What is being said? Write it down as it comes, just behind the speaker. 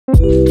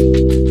Hey,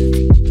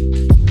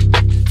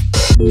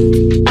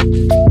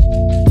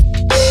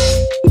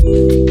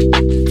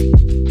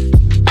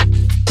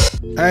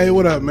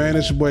 what up, man?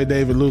 It's your boy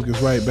David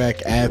Lucas right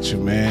back at you,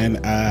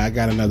 man. I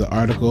got another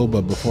article,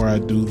 but before I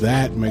do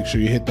that, make sure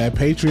you hit that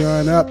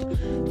Patreon up.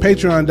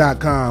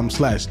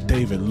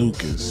 Patreon.com/David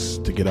Lucas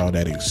to get all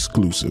that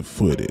exclusive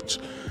footage.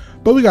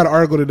 But we got an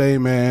article today,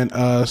 man.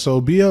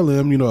 So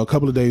BLM, a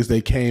couple of days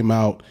they came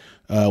out.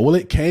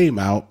 It came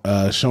out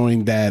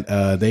showing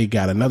that they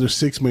got another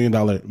 $6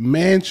 million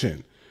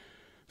mansion.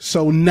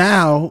 So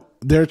now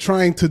they're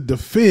trying to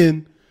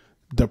defend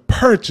the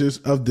purchase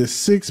of this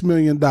 $6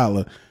 million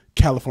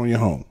California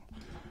home.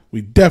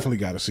 We definitely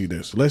got to see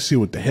this. Let's see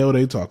what the hell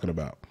they talking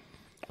about.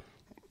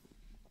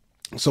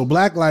 So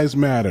Black Lives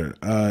Matter,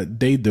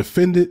 they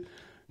defended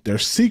their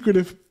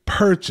secretive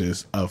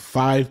purchase of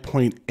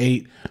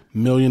 $5.8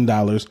 million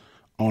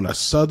on a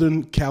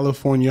Southern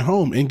California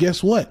home. And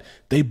guess what?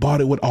 They bought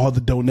it with all the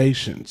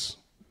donations.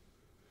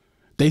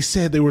 They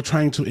said they were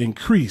trying to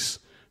increase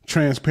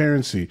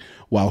transparency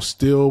while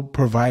still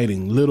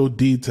providing little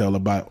detail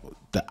about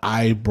the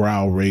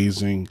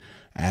eyebrow-raising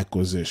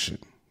acquisition.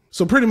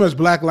 So pretty much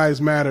Black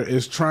Lives Matter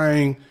is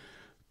trying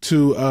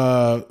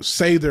to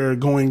say they're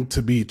going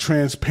to be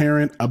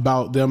transparent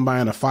about them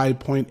buying a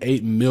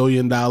 $5.8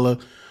 million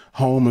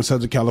home in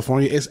Southern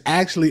California. It's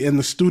actually in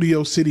the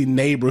Studio City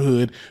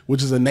neighborhood,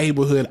 which is a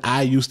neighborhood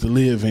I used to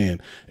live in.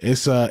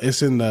 It's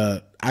in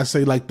the, I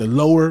say like the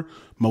lower,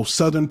 most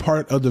southern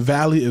part of the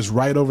valley is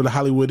right over the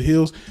Hollywood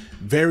Hills.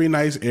 Very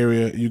nice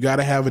area. You got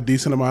to have a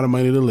decent amount of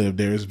money to live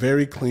there. It's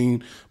very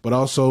clean, but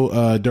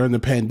also during the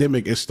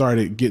pandemic, it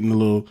started getting a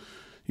little,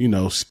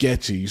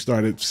 sketchy. You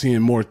started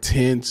seeing more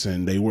tents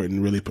and they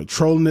weren't really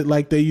patrolling it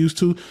like they used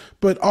to.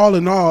 But all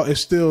in all, it's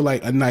still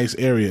like a nice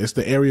area. It's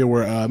the area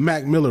where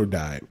Mac Miller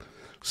died.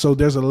 So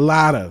there's a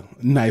lot of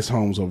nice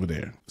homes over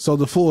there. So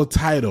the full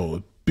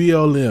title,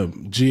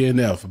 BLM,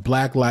 GNF,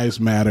 Black Lives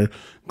Matter,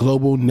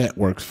 Global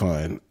Network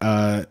Fund.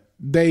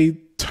 They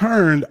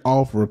turned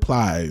off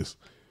replies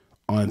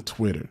on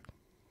Twitter.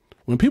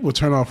 When people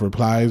turn off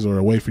replies or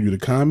a way for you to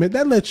comment,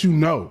 that lets you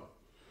know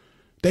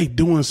they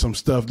doing some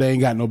stuff they ain't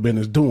got no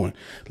business doing.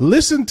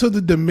 Listen to the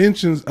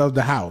dimensions of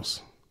the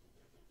house.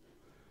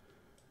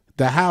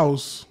 The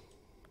house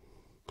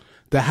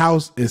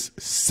is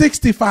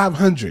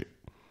 6,500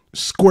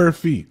 square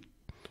feet.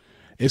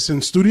 It's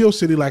in Studio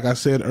City, like I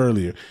said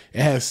earlier.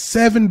 It has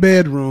 7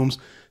 bedrooms,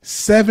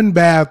 7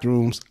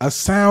 bathrooms, a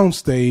sound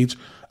stage,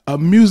 a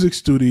music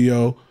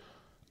studio,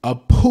 a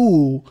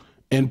pool,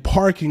 and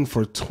parking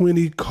for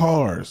 20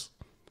 cars.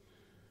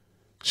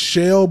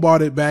 Shell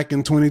bought it back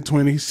in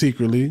 2020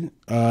 secretly,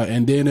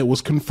 and then it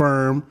was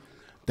confirmed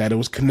that it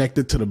was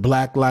connected to the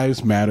Black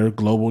Lives Matter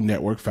Global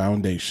Network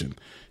Foundation.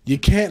 You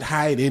can't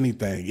hide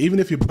anything. Even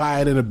if you buy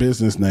it in a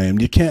business name,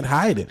 you can't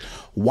hide it.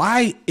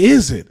 Why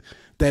is it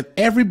that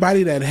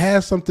everybody that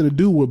has something to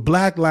do with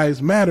Black Lives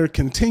Matter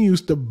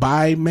continues to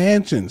buy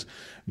mansions?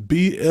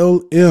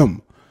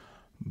 BLM,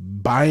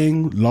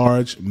 buying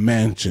large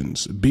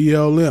mansions.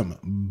 BLM,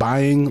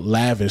 buying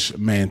lavish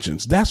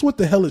mansions. That's what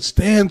the hell it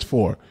stands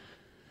for.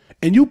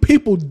 And you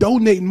people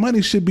donating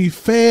money should be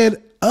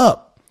fed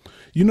up.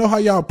 You know how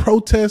y'all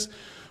protest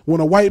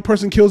when a white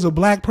person kills a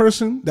black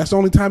person? That's the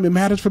only time it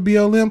matters for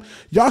BLM.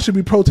 Y'all should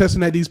be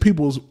protesting at these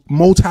people's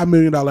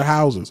multi-million-dollar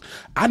houses.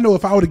 I know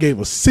if I would have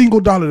gave a single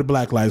dollar to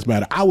Black Lives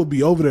Matter, I would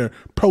be over there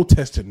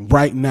protesting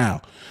right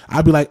now.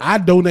 I'd be like, I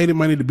donated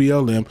money to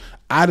BLM.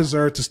 I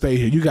deserve to stay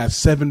here. You got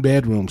 7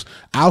 bedrooms.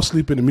 I'll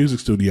sleep in the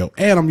music studio,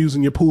 and I'm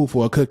using your pool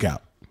for a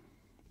cookout.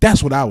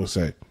 That's what I would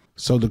say.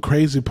 So the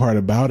crazy part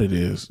about it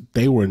is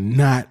they were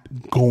not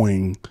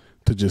going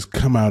to just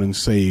come out and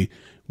say,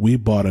 we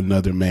bought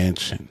another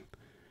mansion.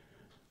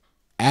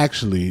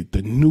 Actually,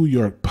 the New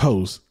York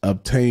Post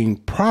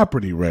obtained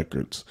property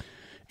records,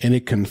 and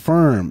it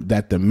confirmed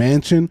that the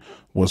mansion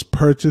was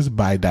purchased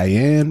by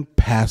Diane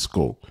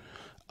Pascal,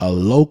 a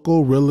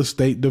local real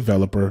estate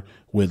developer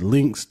with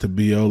links to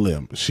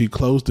BLM. She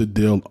closed the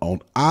deal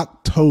on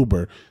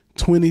October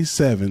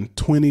 27,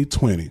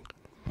 2020.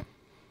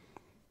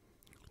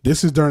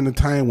 This is during the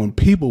time when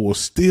people were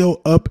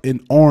still up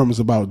in arms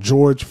about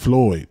George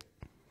Floyd.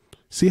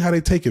 See how they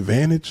take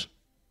advantage?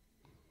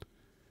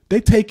 They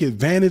take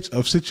advantage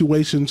of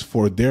situations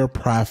for their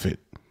profit.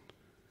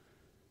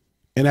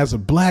 And as a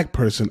black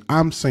person,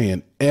 I'm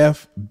saying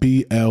F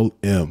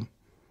BLM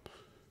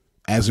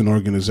as an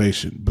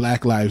organization.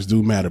 Black lives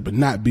do matter, but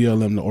not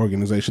BLM, the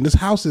organization. This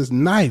house is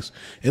nice.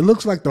 It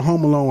looks like the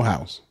Home Alone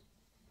house.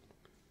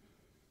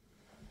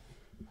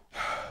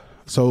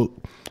 So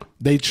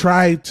they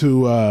tried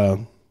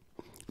to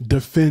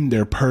defend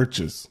their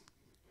purchase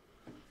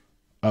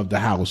of the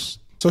house.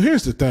 So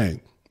here's the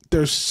thing.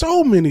 There's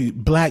so many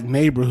black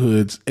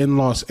neighborhoods in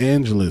Los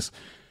Angeles.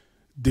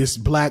 This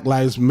Black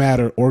Lives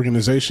Matter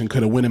organization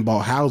could have went and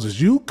bought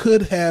houses. You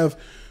could have,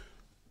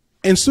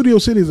 and Studio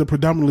City is a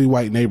predominantly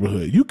white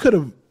neighborhood. You could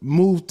have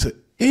moved to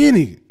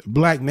any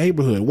black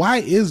neighborhood. Why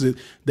is it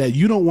that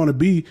you don't want to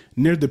be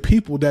near the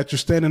people that you're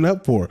standing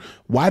up for?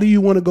 Why do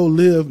you want to go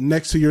live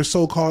next to your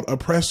so-called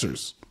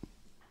oppressors?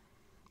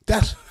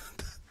 That's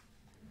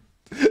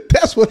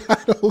that's what I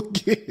don't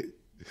get.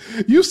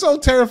 You so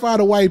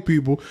terrified of white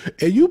people,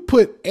 and you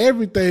put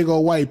everything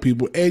on white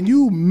people, and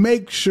you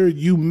make sure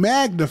you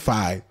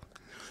magnify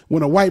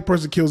when a white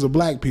person kills a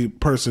black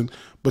person,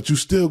 but you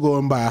still go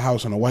and buy a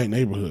house in a white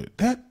neighborhood.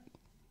 That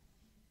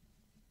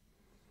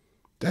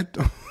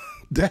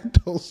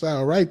don't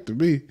sound right to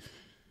me.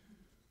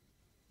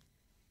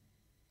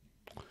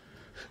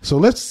 So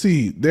let's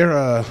see.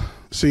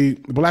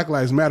 Black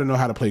Lives Matter know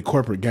how to play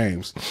corporate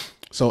games.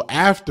 So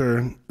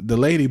after the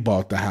lady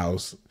bought the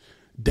house,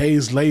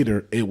 days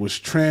later, it was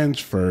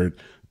transferred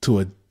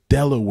to a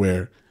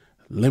Delaware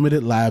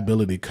limited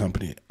liability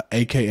company,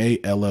 aka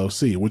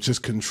LLC, which is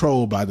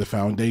controlled by the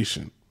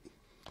foundation.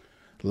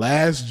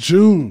 Last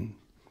June,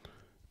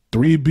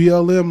 3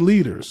 BLM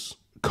leaders,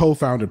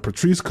 co-founder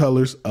Patrisse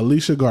Cullors,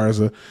 Alicia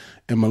Garza,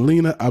 and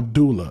Melina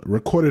Abdullah,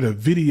 recorded a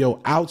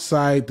video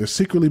outside the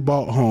secretly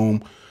bought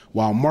home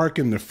while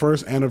marking the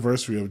first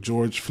anniversary of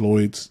George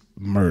Floyd's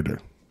murder.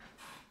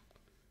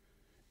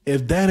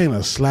 If that ain't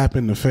a slap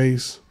in the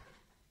face,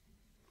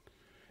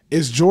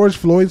 is George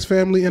Floyd's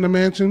family in a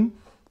mansion?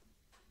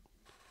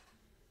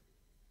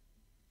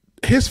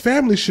 His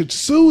family should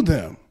sue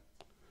them.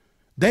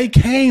 They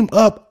came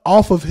up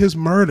off of his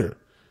murder.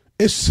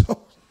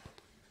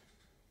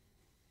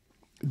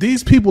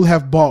 These people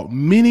have bought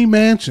many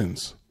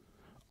mansions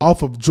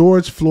off of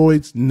George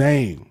Floyd's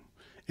name,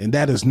 and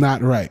that is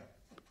not right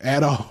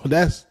at all.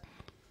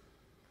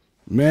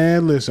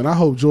 Man, listen, I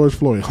hope George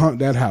Floyd hunt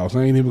that house.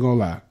 I ain't even gonna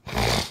lie.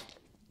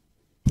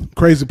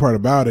 Crazy part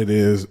about it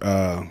is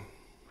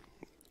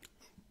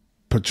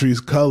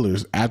Patrisse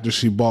Cullors, after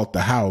she bought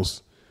the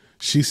house,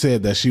 she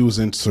said that she was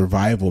in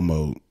survival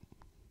mode.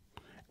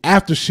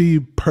 After she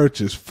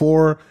purchased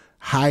 4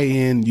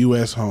 high-end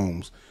U.S.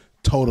 homes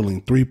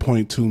totaling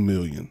 $3.2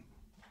 million,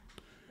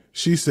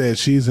 she said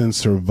she's in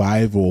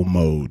survival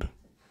mode.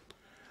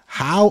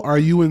 How are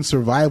you in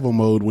survival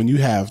mode when you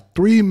have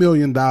 $3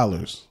 million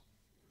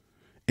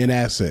in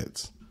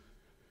assets?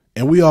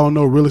 And we all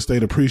know real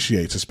estate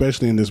appreciates,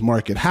 especially in this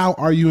market. How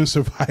are you in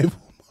survival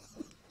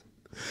mode?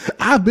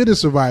 I've been in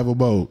survival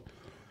mode.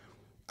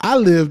 I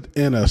lived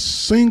in a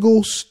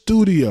single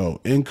studio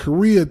in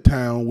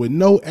Koreatown with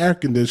no air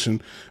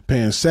conditioning,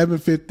 paying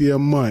 $750 a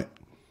month,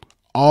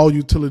 all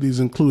utilities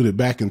included,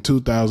 back in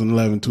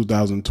 2011,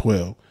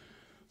 2012.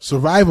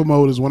 Survival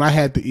mode is when I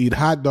had to eat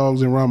hot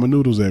dogs and ramen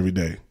noodles every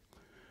day.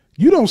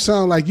 You don't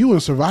sound like you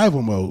in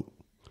survival mode.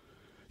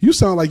 You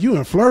sound like you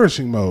in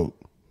flourishing mode.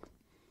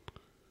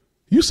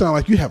 You sound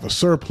like you have a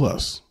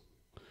surplus.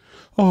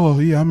 Oh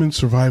yeah, I'm in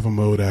survival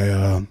mode.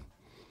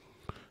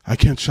 I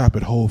can't shop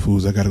at Whole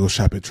Foods. I got to go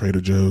shop at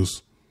Trader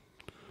Joe's.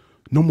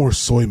 No more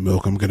soy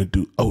milk. I'm going to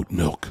do oat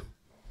milk.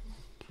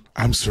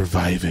 I'm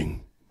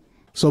surviving.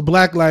 So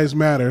Black Lives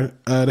Matter,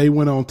 they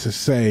went on to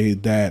say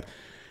that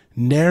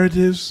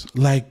narratives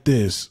like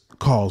this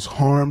cause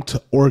harm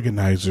to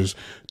organizers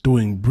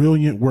doing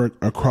brilliant work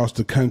across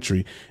the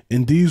country,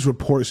 and these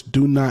reports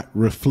do not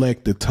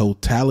reflect the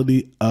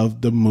totality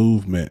of the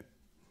movement.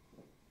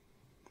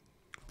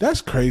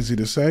 That's crazy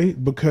to say,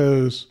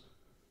 because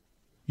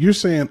you're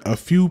saying a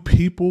few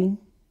people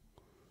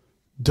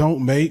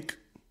don't make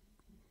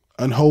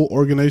a whole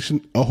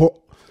organization.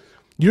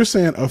 You're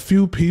saying a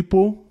few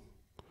people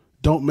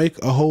don't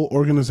make a whole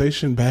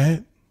organization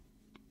bad,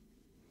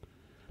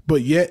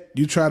 but yet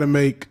you try to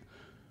make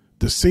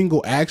the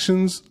single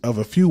actions of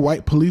a few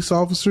white police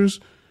officers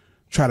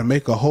try to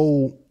make a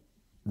whole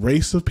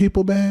race of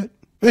people bad.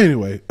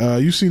 Anyway,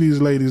 you see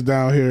these ladies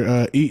down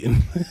here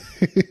eating.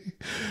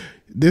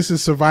 This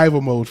is survival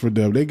mode for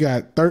them. They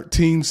got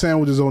 13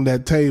 sandwiches on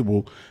that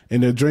table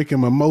and they're drinking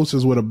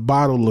mimosas with a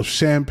bottle of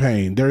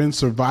champagne. They're in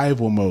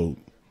survival mode.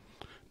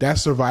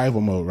 That's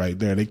survival mode right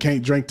there. They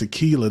can't drink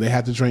tequila. They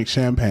have to drink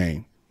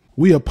champagne.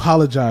 We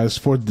apologize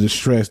for the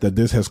distress that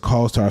this has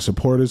caused to our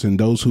supporters and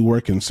those who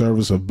work in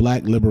service of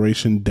Black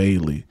liberation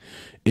daily.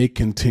 It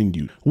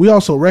continued. We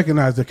also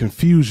recognize the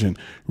confusion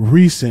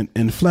recent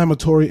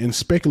inflammatory and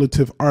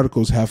speculative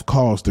articles have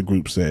caused, the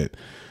group said.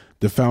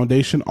 The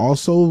foundation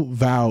also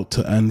vowed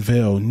to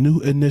unveil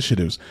new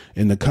initiatives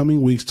in the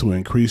coming weeks to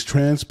increase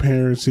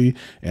transparency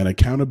and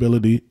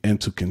accountability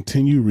and to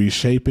continue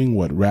reshaping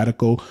what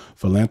radical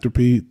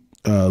philanthropy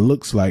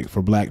looks like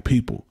for Black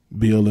people,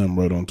 BLM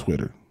wrote on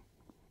Twitter.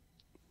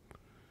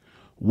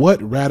 What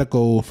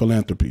radical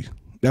philanthropy?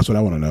 That's what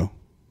I want to know.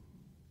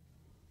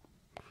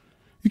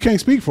 You can't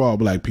speak for all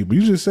Black people.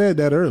 You just said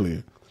that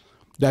earlier,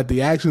 that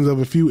the actions of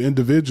a few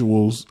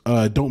individuals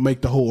don't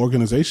make the whole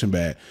organization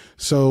bad.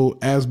 So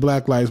as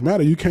Black Lives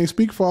Matter, you can't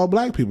speak for all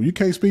Black people. You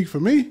can't speak for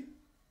me.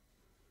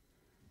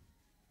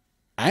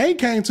 I ain't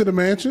came to the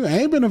mansion.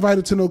 I ain't been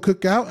invited to no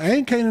cookout. I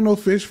ain't came to no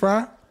fish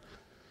fry.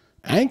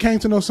 I ain't came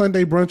to no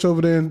Sunday brunch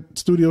over there in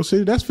Studio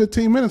City. That's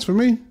 15 minutes for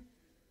me.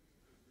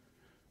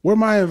 Where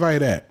my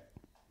invite at?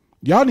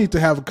 Y'all need to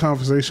have a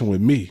conversation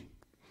with me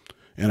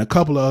and a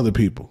couple of other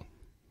people.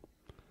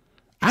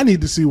 I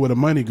need to see where the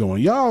money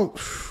going. Y'all,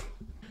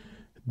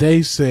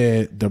 they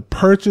said the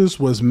purchase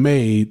was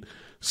made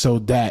so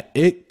that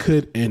it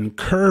could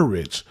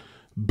encourage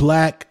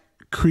Black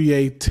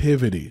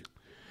creativity,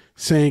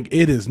 saying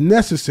it is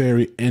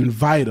necessary and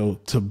vital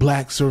to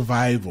Black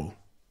survival.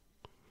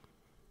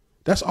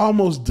 That's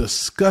almost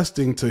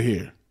disgusting to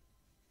hear.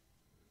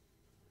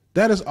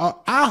 That is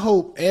all. I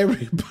hope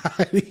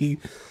everybody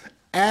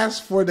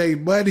asks for their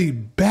money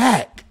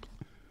back.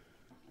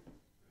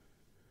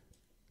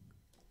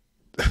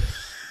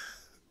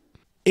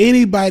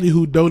 Anybody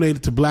who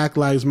donated to Black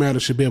Lives Matter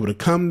should be able to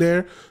come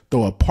there,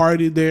 throw a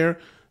party there,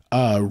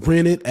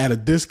 rent it at a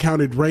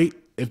discounted rate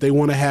if they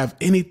want to have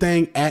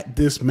anything at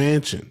this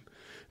mansion.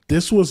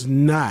 This was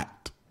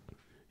not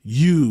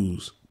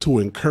used to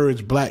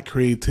encourage Black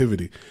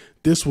creativity.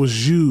 This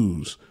was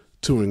used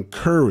to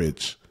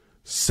encourage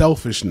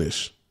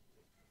selfishness.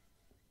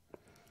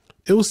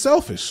 It was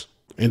selfish.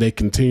 And they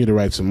continue to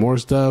write some more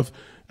stuff.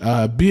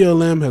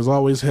 BLM has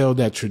always held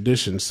that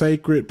tradition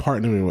sacred,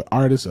 partnering with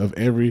artists of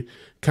every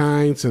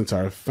kind since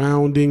our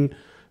founding.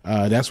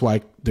 That's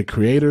why the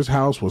Creator's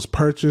House was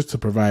purchased, to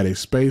provide a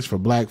space for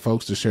Black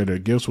folks to share their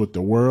gifts with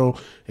the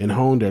world and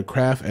hone their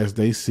craft as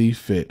they see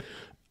fit,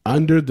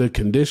 under the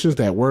conditions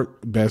that work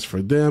best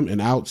for them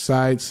and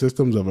outside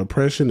systems of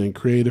oppression and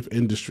creative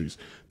industries,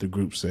 the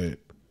group said.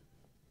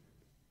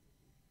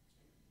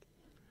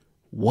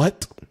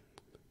 What?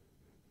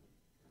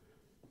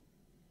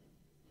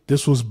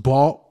 This was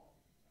bought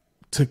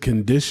to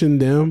condition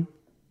them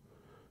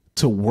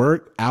to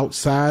work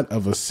outside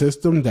of a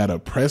system that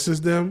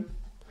oppresses them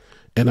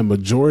in a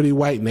majority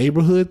white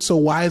neighborhood. So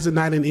why is it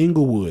not in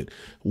Inglewood?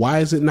 Why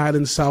is it not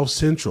in South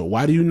Central?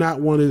 Why do you not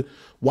want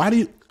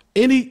to,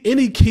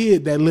 any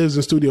kid that lives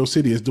in Studio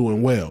City is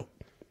doing well.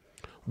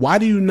 Why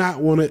do you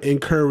not want to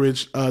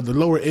encourage the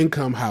lower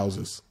income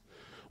houses?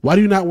 Why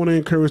do you not want to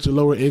encourage the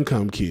lower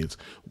income kids?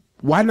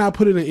 Why not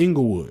put it in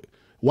Inglewood?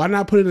 Why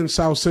not put it in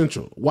South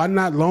Central? Why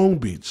not Long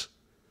Beach,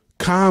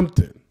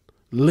 Compton,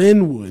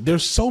 Linwood?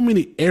 There's so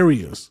many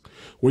areas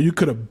where you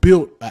could have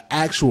built an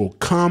actual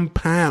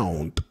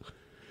compound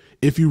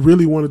if you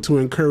really wanted to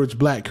encourage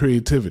Black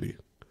creativity.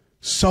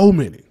 So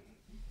many.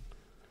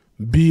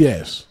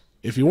 BS.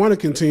 If you want to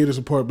continue to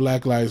support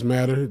Black Lives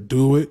Matter,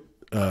 do it.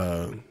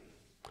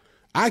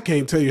 I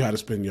can't tell you how to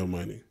spend your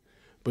money,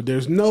 but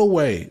there's no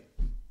way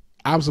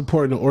I'm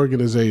supporting an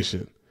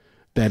organization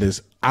that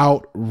is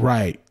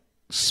outright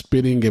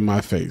spitting in my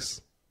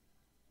face.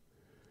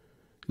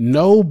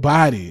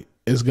 Nobody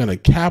is going to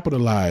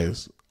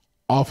capitalize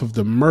off of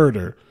the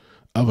murder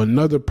of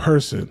another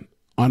person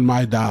on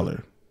my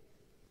dollar.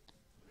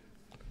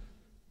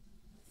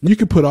 You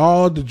can put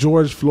all the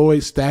George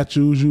Floyd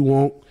statues you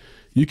want.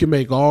 You can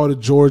make all the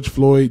George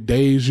Floyd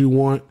days you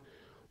want.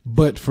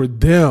 But for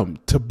them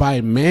to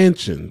buy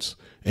mansions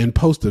and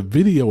post a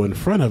video in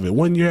front of it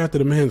 1 year after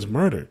the man's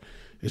murder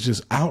is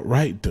just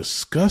outright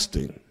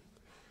disgusting.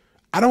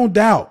 I don't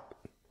doubt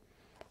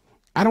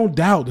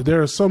that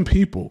there are some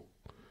people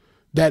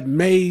that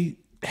may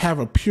have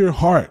a pure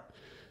heart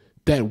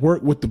that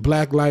work with the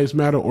Black Lives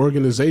Matter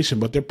organization,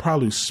 but they're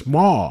probably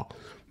small.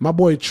 My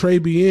boy Trey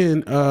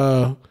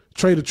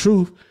Trey the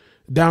Truth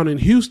down in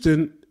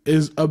Houston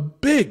is a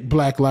big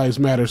Black Lives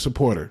Matter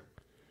supporter.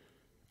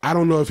 I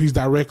don't know if he's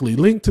directly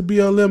linked to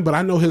BLM, but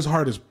I know his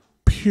heart is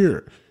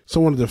pure. So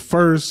one of the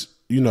first,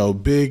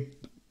 big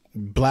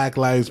Black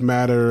Lives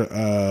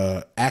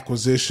Matter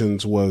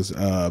acquisitions was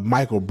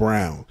Michael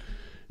Brown.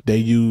 They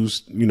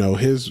used,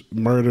 his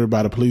murder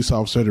by the police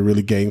officer to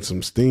really gain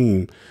some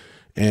steam.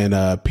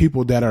 And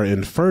people that are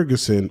in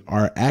Ferguson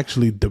are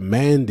actually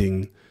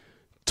demanding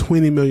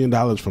 $20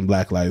 million from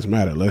Black Lives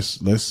Matter.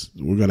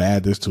 We're going to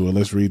add this to it.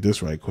 Let's read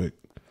this right quick.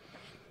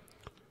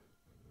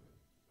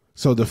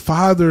 So the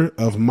father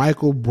of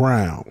Michael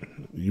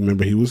Brown, you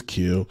remember he was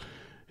killed.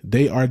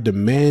 They are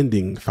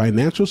demanding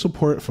financial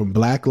support from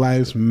Black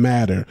Lives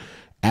Matter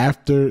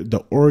after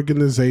the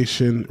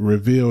organization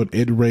revealed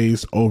it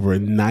raised over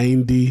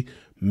 $90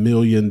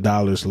 million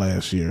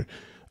last year.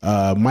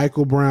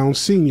 Michael Brown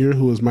Sr.,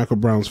 who is Michael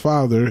Brown's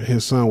father,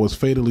 his son was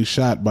fatally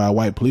shot by a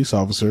white police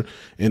officer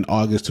in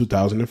August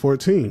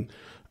 2014.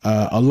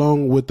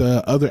 Along with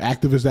the other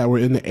activists that were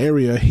in the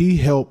area, he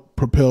helped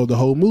propel the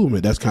whole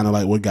movement. That's kind of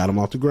like what got him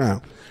off the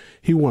ground.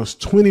 He wants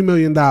 $20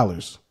 million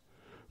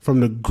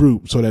from the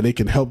group so that they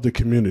can help the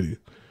community.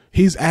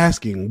 He's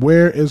asking,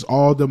 where is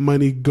all the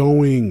money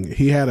going?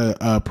 He had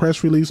a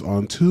press release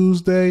on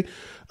Tuesday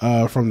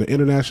from the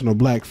International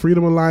Black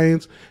Freedom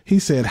Alliance. He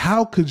said,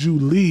 how could you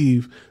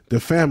leave the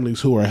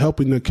families who are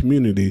helping the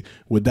community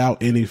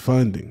without any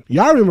funding?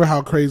 Y'all remember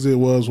how crazy it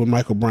was when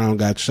Michael Brown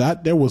got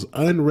shot? There was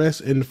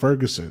unrest in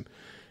Ferguson,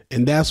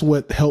 and that's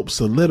what helped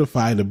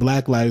solidify the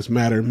Black Lives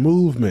Matter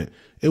movement.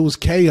 It was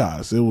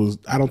chaos.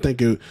 I don't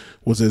think it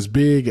was as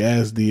big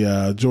as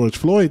the George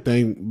Floyd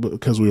thing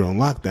because we were on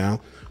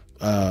lockdown.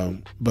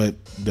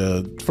 But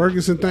the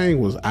Ferguson thing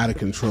was out of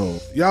control.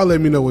 Y'all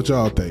let me know what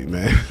y'all think,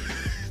 man.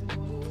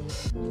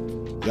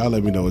 Y'all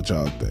let me know what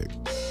y'all think.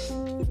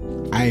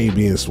 I ain't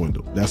being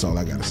swindled. That's all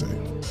I gotta say.